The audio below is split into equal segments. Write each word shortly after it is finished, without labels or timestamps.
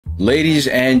Ladies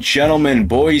and gentlemen,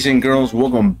 boys and girls,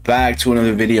 welcome back to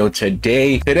another video.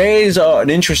 Today's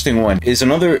an interesting one. Is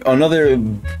another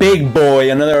big boy,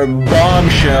 another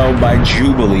bombshell by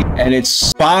Jubilee, and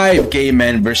it's 5 gay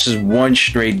men versus 1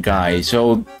 straight guy.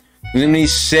 So there's gonna be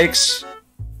 6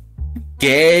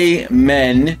 gay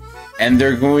men, and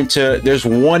there's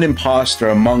 1 imposter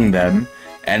among them,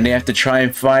 and they have to try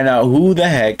and find out who the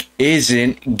heck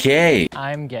isn't gay.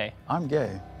 I'm gay. I'm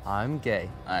gay. I'm gay.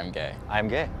 I'm gay. I'm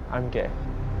gay. I'm gay.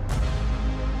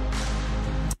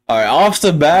 All right, off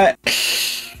the bat,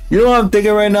 you know what I'm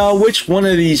thinking right now? Which one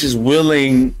of these is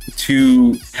willing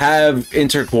to have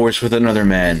intercourse with another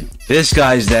man? This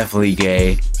guy's definitely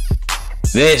gay.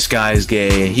 This guy's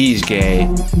gay. He's gay.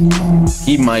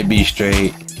 He might be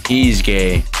straight. He's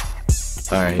gay.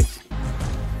 All right.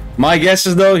 My guess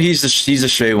is though he's a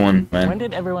straight one, man. When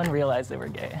did everyone realize they were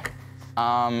gay?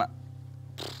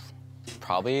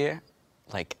 Probably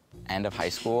like end of high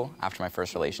school after my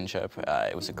first relationship.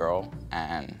 It was a girl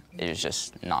and it was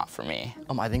just not for me.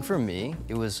 I think for me,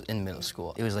 it was in middle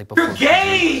school. It was like before.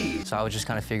 Gay! So I was just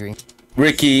kind of figuring.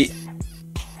 Ricky,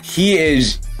 he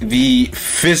is the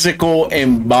physical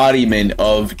embodiment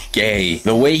of gay.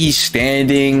 The way he's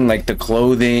standing, like the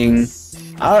clothing,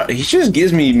 he just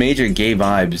gives me major gay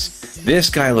vibes. This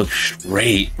guy looks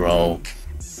straight, bro.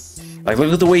 Like,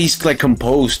 look at the way he's like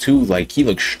composed too. Like, he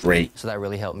looks straight. So that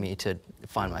really helped me to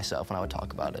find myself when I would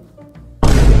talk about it.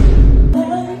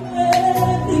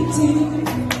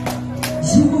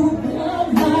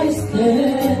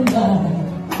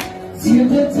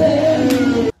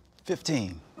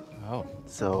 15. Oh.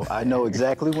 So I know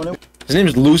exactly when it. His name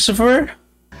is Lucifer?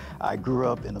 I grew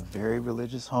up in a very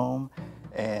religious home,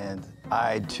 and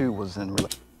I too was in.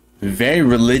 Very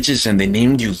religious, and they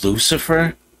named you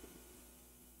Lucifer?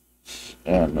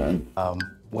 Yeah, man.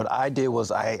 What I did was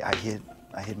I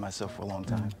hid myself for a long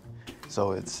time.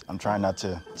 So I'm trying not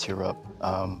to tear up.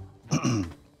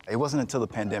 It wasn't until the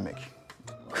pandemic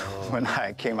when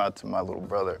I came out to my little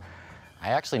brother. I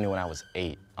actually knew when I was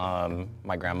 8.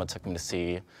 My grandma took me to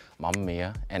see Mamma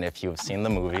Mia, and if you have seen the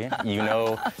movie, you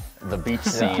know the beach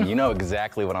scene, you know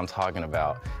exactly what I'm talking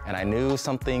about. And I knew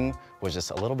something was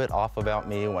just a little bit off about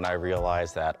me when I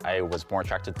realized that I was more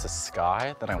attracted to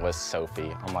Sky than I was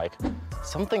Sophie. I'm like,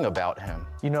 something about him.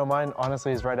 You know, mine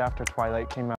honestly is right after Twilight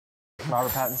came out.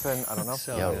 Robert Pattinson, I don't know.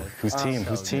 So Yo, good. whose team?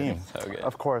 Whose team? So good.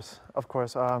 Of course.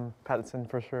 Pattinson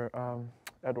for sure.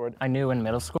 Edward. I knew in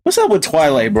middle school. What's up with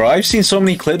Twilight, bro? I've seen so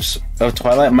many clips of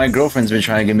Twilight. My girlfriend's been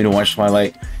trying to get me to watch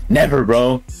Twilight. Never,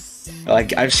 bro.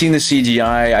 Like, I've seen the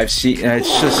CGI. It's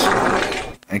just,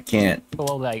 I can't.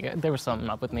 Well, like, there was something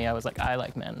up with me. I was like, I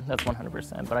like men. That's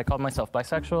 100%. But I called myself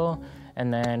bisexual.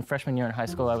 And then freshman year in high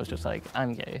school, I was just like,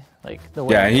 I'm gay. Like, the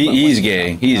way Yeah, I feel about he's women,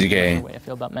 gay. that's He's gay. The way I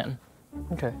feel about men.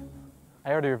 Okay.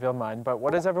 I already revealed mine, but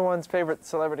what is everyone's favorite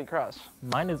celebrity crush?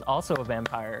 Mine is also a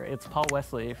vampire. It's Paul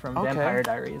Wesley from Okay. Vampire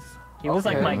Diaries. He was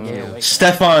like my gay awakening.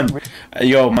 Stefan!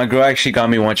 Yo, my girl actually got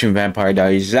me watching Vampire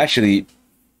Diaries. It's actually...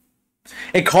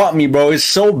 It caught me, bro. It's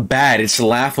so bad. It's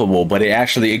laughable, but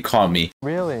it caught me.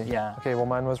 Really? Yeah. Okay, well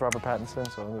mine was Robert Pattinson,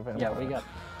 so I'm a vampire. Yeah, we got...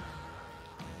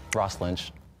 Ross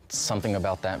Lynch. Something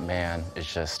about that man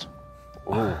is just,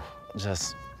 ooh,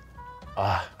 just,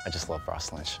 I just love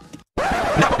Ross Lynch.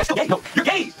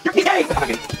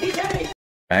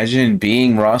 Imagine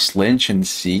being Ross Lynch and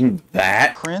seeing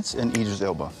that. Prince and Idris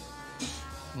Elba.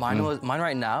 Mine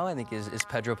right now, I think, is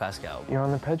Pedro Pascal. You're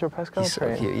on the Pedro Pascal He's so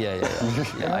train. cute. Yeah,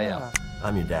 I am.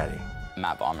 I'm your daddy.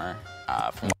 Matt Bomer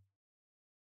from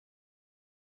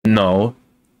No.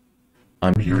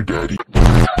 I'm your daddy.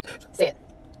 Say it.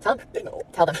 Tell them. They know.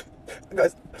 Tell them.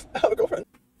 Guys, I have a girlfriend.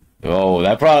 Oh,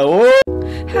 that probably...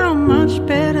 Whoa. How much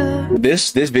better?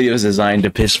 This video is designed to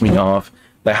piss me off.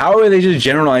 Like, how are they just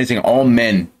generalizing all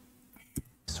men?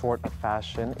 Sort of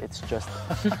fashion, it's just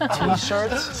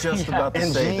t-shirts Just about to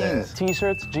say jeans. that.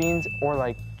 T-shirts, jeans, or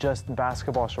like just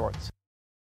basketball shorts.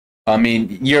 I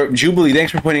mean, Jubilee,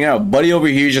 thanks for pointing out. Buddy over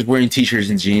here is just wearing t-shirts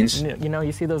and jeans. You know,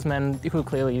 you see those men who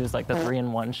clearly use like the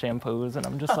 3-in-1 shampoos, and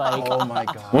I'm just like, Oh my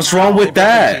God. What's wrong with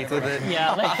that?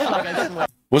 yeah, like I swear.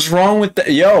 What's wrong with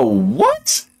that? Yo,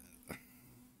 what?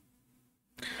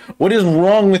 What is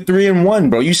wrong with 3-in-1,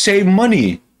 bro? You save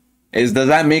money. Does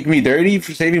that make me dirty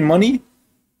for saving money?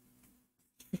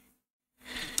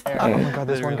 Oh my God,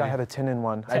 this one guy had a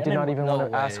 10-in-1. I did not even No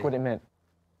want to ask way. what it meant.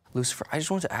 Lucifer, I just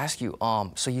wanted to ask you,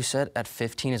 so you said at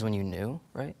 15 is when you knew,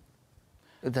 right?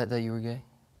 That you were gay?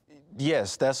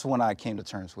 Yes, that's when I came to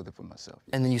terms with it for myself.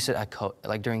 And then you said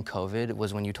like during COVID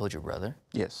was when you told your brother?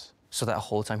 Yes. So that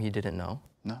whole time he didn't know?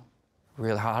 No.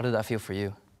 Really? How did that feel for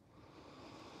you?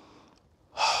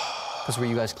 Because were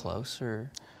you guys close,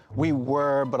 or? We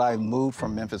were, but I moved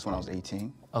from Memphis when I was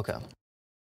 18. Okay.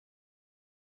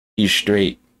 He's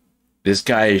straight. This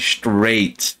guy is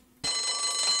straight.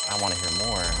 I want to hear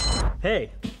more.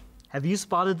 Hey, have you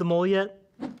spotted the mole yet?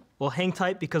 Well, hang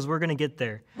tight because we're gonna get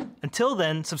there. Until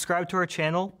then, subscribe to our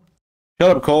channel.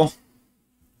 Shut up, Cole.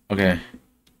 Okay.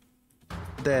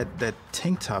 That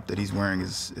tank top that he's wearing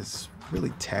is really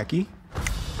tacky.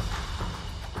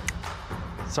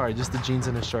 Sorry, just the jeans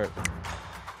and a shirt.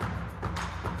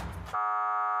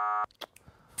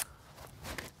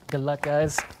 Good luck,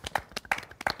 guys.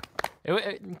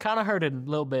 It kind of hurted a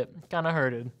little bit. Kind of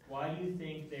hurted. Why do you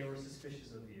think they were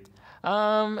suspicious of you?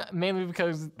 Mainly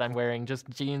because I'm wearing just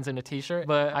jeans and a t-shirt,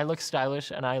 but I look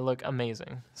stylish and I look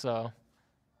amazing, so.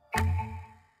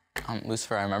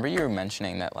 Lucifer, I remember you were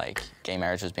mentioning that like gay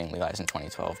marriage was being legalized in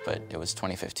 2012, but it was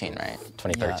 2015, right?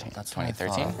 2013. Yeah, that's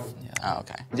 2013? Yeah. Oh,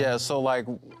 okay. Yeah, so like,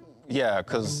 yeah,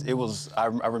 because it was, I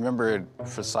remember it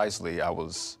precisely. I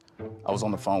was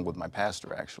on the phone with my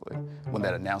pastor, actually, when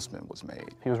that announcement was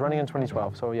made. He was running in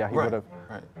 2012, so yeah, he would have.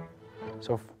 Right.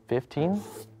 So 15?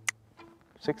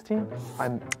 16?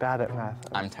 I'm bad at math.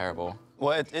 I'm terrible.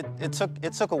 Well, it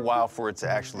took a while for it to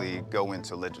actually go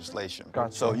into legislation.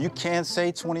 Gotcha. So you can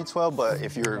say 2012, but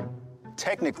if you're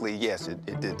technically, yes,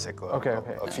 it did take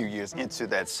a few years into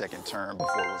that second term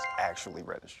before it was actually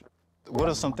registered. What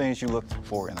are some things you look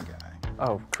for in a guy?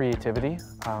 Oh, creativity,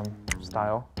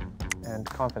 style, and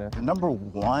confidence. Number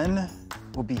one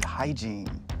would be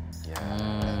hygiene.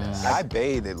 Yeah. I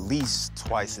bathe at least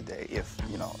twice a day, if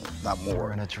not more.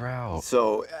 We're in a drought.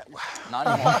 So, Not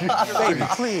anymore. baby,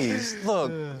 please,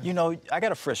 look, I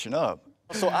gotta freshen up.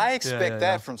 So I expect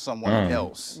that from someone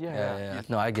else. Yeah.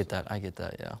 No, I get that.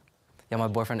 Yeah. Yeah, my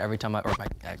boyfriend, or my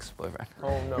ex-boyfriend.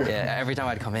 Oh, no. Yeah, every time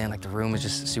I'd come in, like, the room was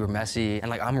just super messy. And,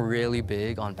 like, I'm really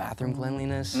big on bathroom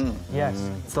cleanliness. Yes,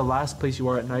 it's the last place you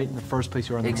are at night and the first place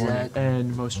you are in the morning.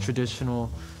 And most traditional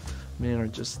men are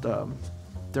just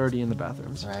dirty in the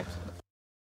bathrooms. Right.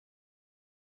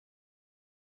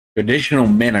 Traditional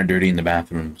men are dirty in the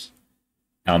bathrooms.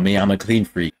 Now me, I'm a clean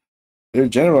freak. They're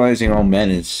generalizing all men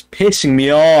is pissing me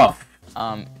off.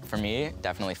 For me,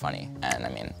 definitely funny. And I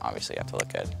mean, obviously you have to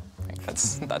look good. Like,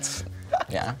 that's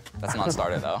not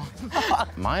starter though.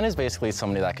 Mine is basically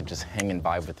somebody that could just hang and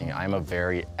vibe with me. I'm a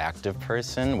very active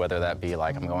person, whether that be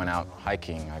like I'm going out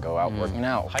hiking, I go out working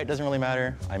out. Height doesn't really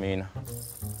matter. I mean,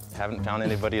 haven't found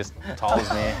anybody as tall as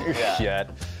me yet.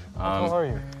 How tall are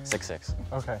you? 6'6".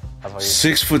 Okay. How about you?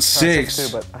 6'6".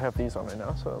 6'2", but I have these on right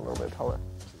now, so a little bit taller.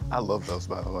 I love those,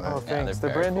 by the way. Oh, thanks. they're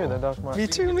They're brand very new. cool. They're Doc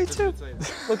Martens. Me too.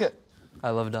 Look at. I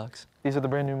love ducks. These are the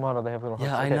brand new model. They have little hooks.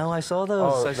 Yeah, I Okay. know. I saw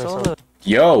those. Oh, I they're saw so- those.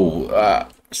 Yo,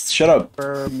 shut up.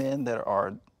 For men that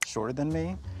are shorter than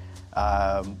me,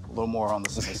 a little more on the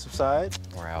submissive side.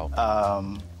 We're out.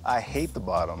 I hate the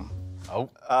bottom. Oh.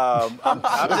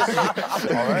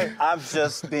 I'm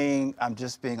just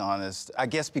being honest. I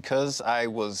guess because I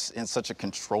was in such a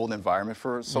controlled environment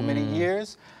for so many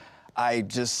years, I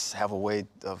just have a way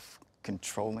of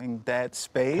controlling that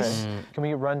space. Can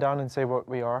we run down and say what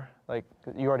we are? Like,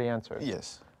 you already answered.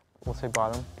 Yes. We'll say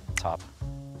bottom. Top.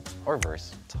 Or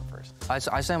verse. Top verse.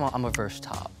 I say I'm a verse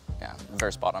top. Yeah,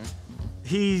 verse bottom.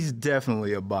 He's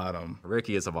definitely a bottom.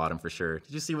 Ricky is a bottom for sure.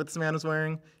 Did you see what this man was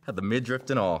wearing? Had the midriff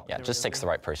and all. Yeah, it just takes the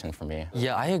right person for me.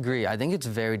 Yeah, I agree. I think it's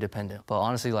very dependent. But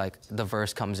honestly, like, the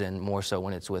verse comes in more so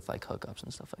when it's with, like, hookups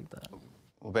and stuff like that.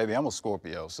 Well, baby, I'm a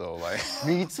Scorpio, so like.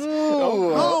 Me too.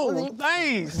 Oh,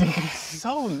 nice.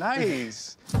 So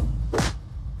nice.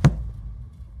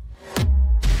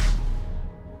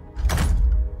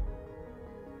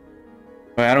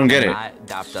 Wait, I don't get it. I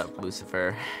dapped up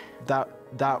Lucifer.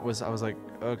 That was, I was like,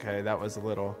 okay, that was a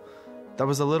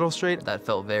little straight. That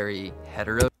felt very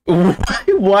hetero.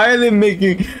 Why are they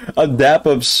making a dap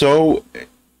up such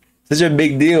a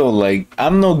big deal? Like,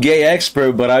 I'm no gay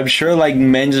expert, but I'm sure like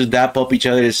men just dap up each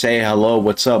other to say hello,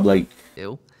 what's up, like.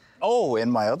 Ew. Oh,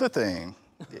 and my other thing,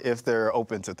 if they're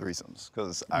open to threesomes,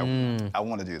 because I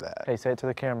want to do that. Hey, say it to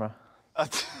the camera.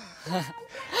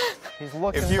 He's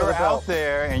looking If for you're the belt. out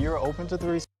there and you're open to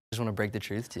threesomes. I just want to break the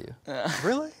truth to you.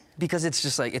 Really? Because it's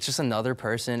just like, it's just another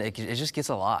person. It just gets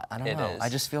a lot. I don't It know. is. I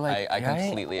just feel like, I right?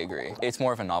 completely agree. It's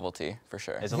more of a novelty, for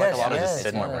sure. Is it like a lot of yes, just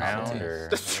sitting yes. around or?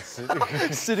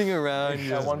 Sitting around.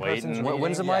 Yeah, one person's waiting. eating.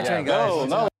 When's it my turn, No, guys?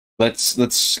 no.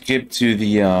 Let's skip to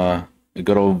the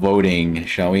good old voting,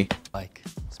 shall we? Like,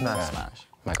 Smash. Smash.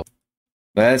 Michael.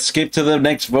 Let's skip to the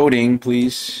next voting,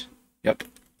 please. Yep.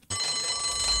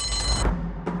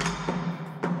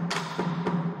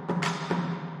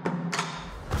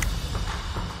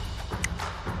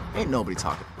 Ain't nobody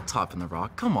topping the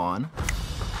rock. Come on.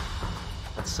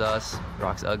 that's sus.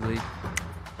 Rock's ugly.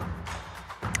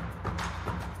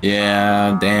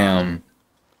 Yeah, damn.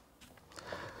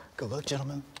 Good luck,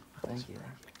 gentlemen. Thank you.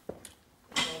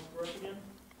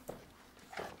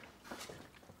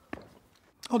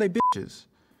 Oh, they bitches.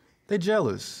 They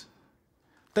jealous.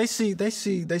 They see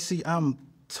I'm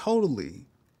totally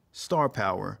star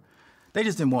power. They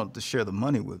just didn't want to share the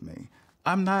money with me.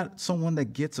 I'm not someone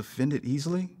that gets offended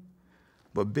easily,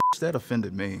 but bitch, that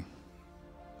offended me.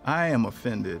 I am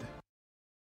offended.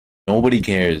 Nobody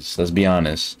cares, let's be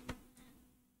honest.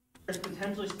 There's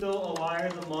potentially still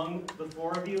liars among the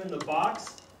 4 of you in the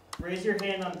box. Raise your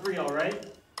hand on 3, all right?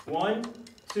 1,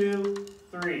 2,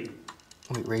 3.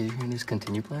 Wait, raise your hand and just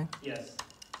continue playing? Yes.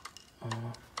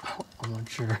 I'm not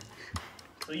sure.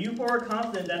 So you 4 are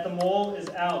confident that the mole is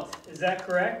out. Is that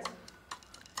correct?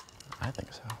 I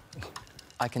think so.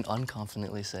 I can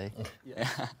unconfidently say. Yeah.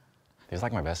 These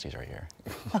like my besties right here.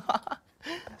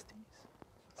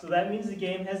 So that means the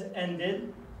game has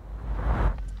ended.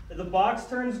 If the box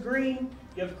turns green,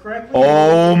 you have correctly.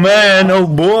 Oh man, oh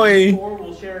boy. 4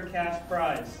 will share a cash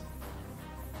prize.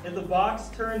 If the box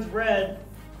turns red,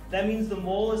 that means the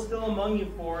mole is still among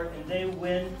you 4, and they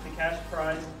win the cash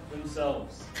prize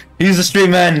themselves. He's a straight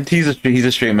man. He's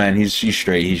a straight man. He's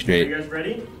straight. He's Are straight. you guys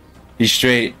ready? He's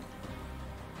straight.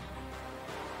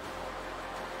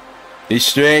 He's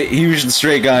straight. He was the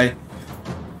straight guy.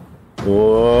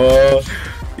 Whoa.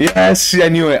 Yes, I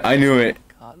knew it. I knew it.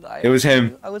 God, It was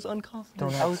him. I was unconfident.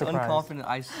 Don't I was surprised. unconfident.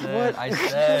 I said.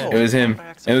 It was him.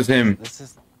 It was him.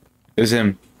 It was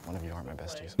him. One of you aren't my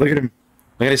besties. Look at him.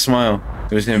 Look at his smile.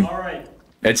 It was him. All right.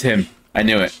 It's him. I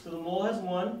knew it. So the mole has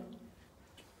won.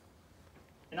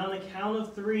 And on the count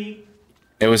of 3,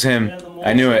 It was him. we have the mole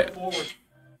I knew step it. forward.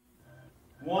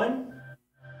 1,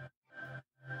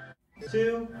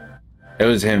 2, It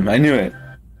was him. I knew it.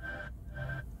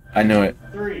 I knew it.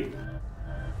 3.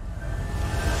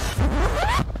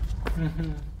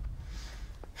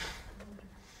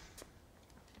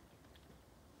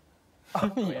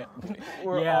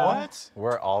 What?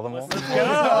 We're all the moles? Let's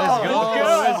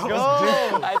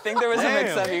go. I think there was a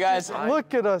mix-up, you guys.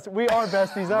 Look at us. We are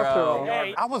besties after all.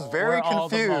 I was very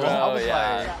confused. Oh,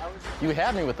 yeah. You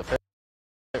had me with the fit,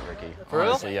 Ricky. For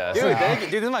real? Honestly, yes. Dude, thank you.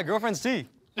 Dude, this is my girlfriend's tea.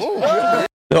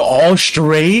 They're all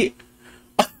straight?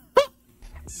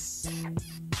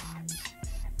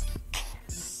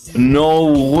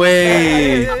 No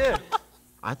way.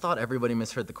 I thought everybody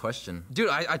misheard the question. Dude,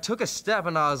 I took a step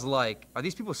and I was like, are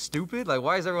these people stupid? Like,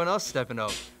 why is everyone else stepping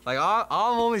up? Like, I'm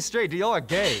only straight. Dude, y'all are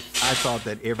gay. I thought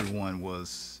that everyone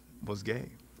was gay.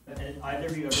 And either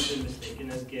of you ever been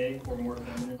mistaken as gay or more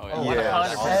feminine? Oh,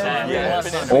 yeah. 100%.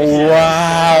 Yes. Oh,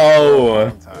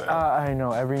 wow. I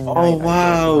know, every night Oh,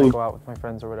 wow. when I go out with my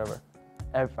friends or whatever.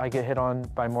 I get hit on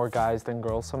by more guys than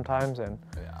girls sometimes, and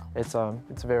it's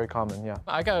very common, yeah.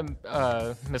 I got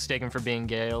mistaken for being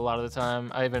gay a lot of the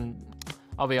time.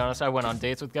 I'll be honest, I went on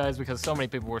dates with guys because so many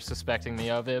people were suspecting me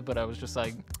of it, but I was just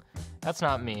like, that's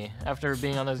not me. After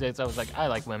being on those dates, I was like, I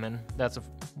like women. That's a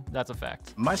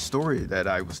fact. My story that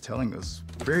I was telling was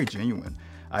very genuine.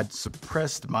 I'd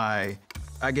suppressed my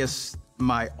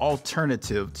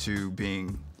alternative to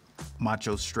being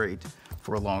macho straight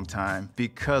for a long time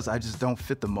because I just don't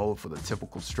fit the mold for the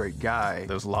typical straight guy.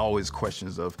 There's always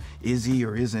questions of, is he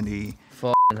or isn't he?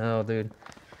 Fucking hell, dude.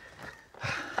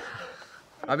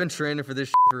 I've been training for this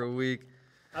shit for a week.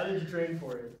 How did you train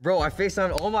for it? Bro, I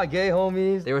FaceTimed all my gay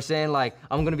homies. They were saying like,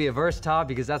 I'm gonna be a verse top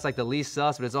because that's like the least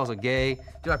sus, but it's also gay.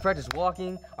 Dude, I practiced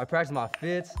walking, I practiced my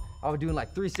fits. I was doing like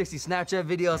 360 Snapchat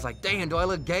videos, like, damn, do I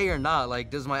look gay or not?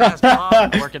 Like, does my ass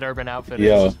pop? Work at Urban Outfitters.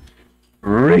 Yo.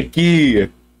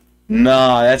 Ricky.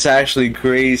 Nah, that's actually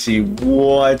crazy.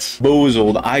 What?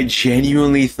 Boozled. I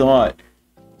genuinely thought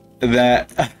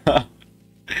that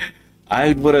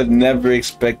I would have never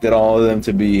expected all of them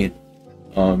to be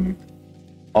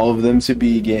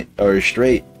gay or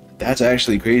straight. That's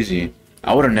actually crazy.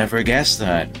 I would have never guessed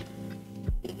that.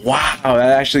 Wow,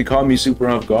 that actually caught me super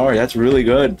off guard. That's really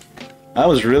good. That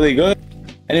was really good.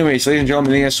 Anyways, ladies and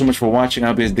gentlemen, thank you guys so much for watching. I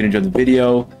hope you guys did enjoy the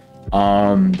video.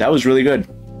 That was really good.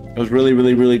 It was really,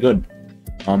 really, really good.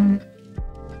 I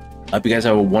hope you guys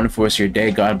have a wonderful rest of your day.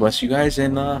 God bless you guys,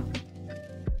 and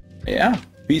yeah,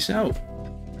 peace out.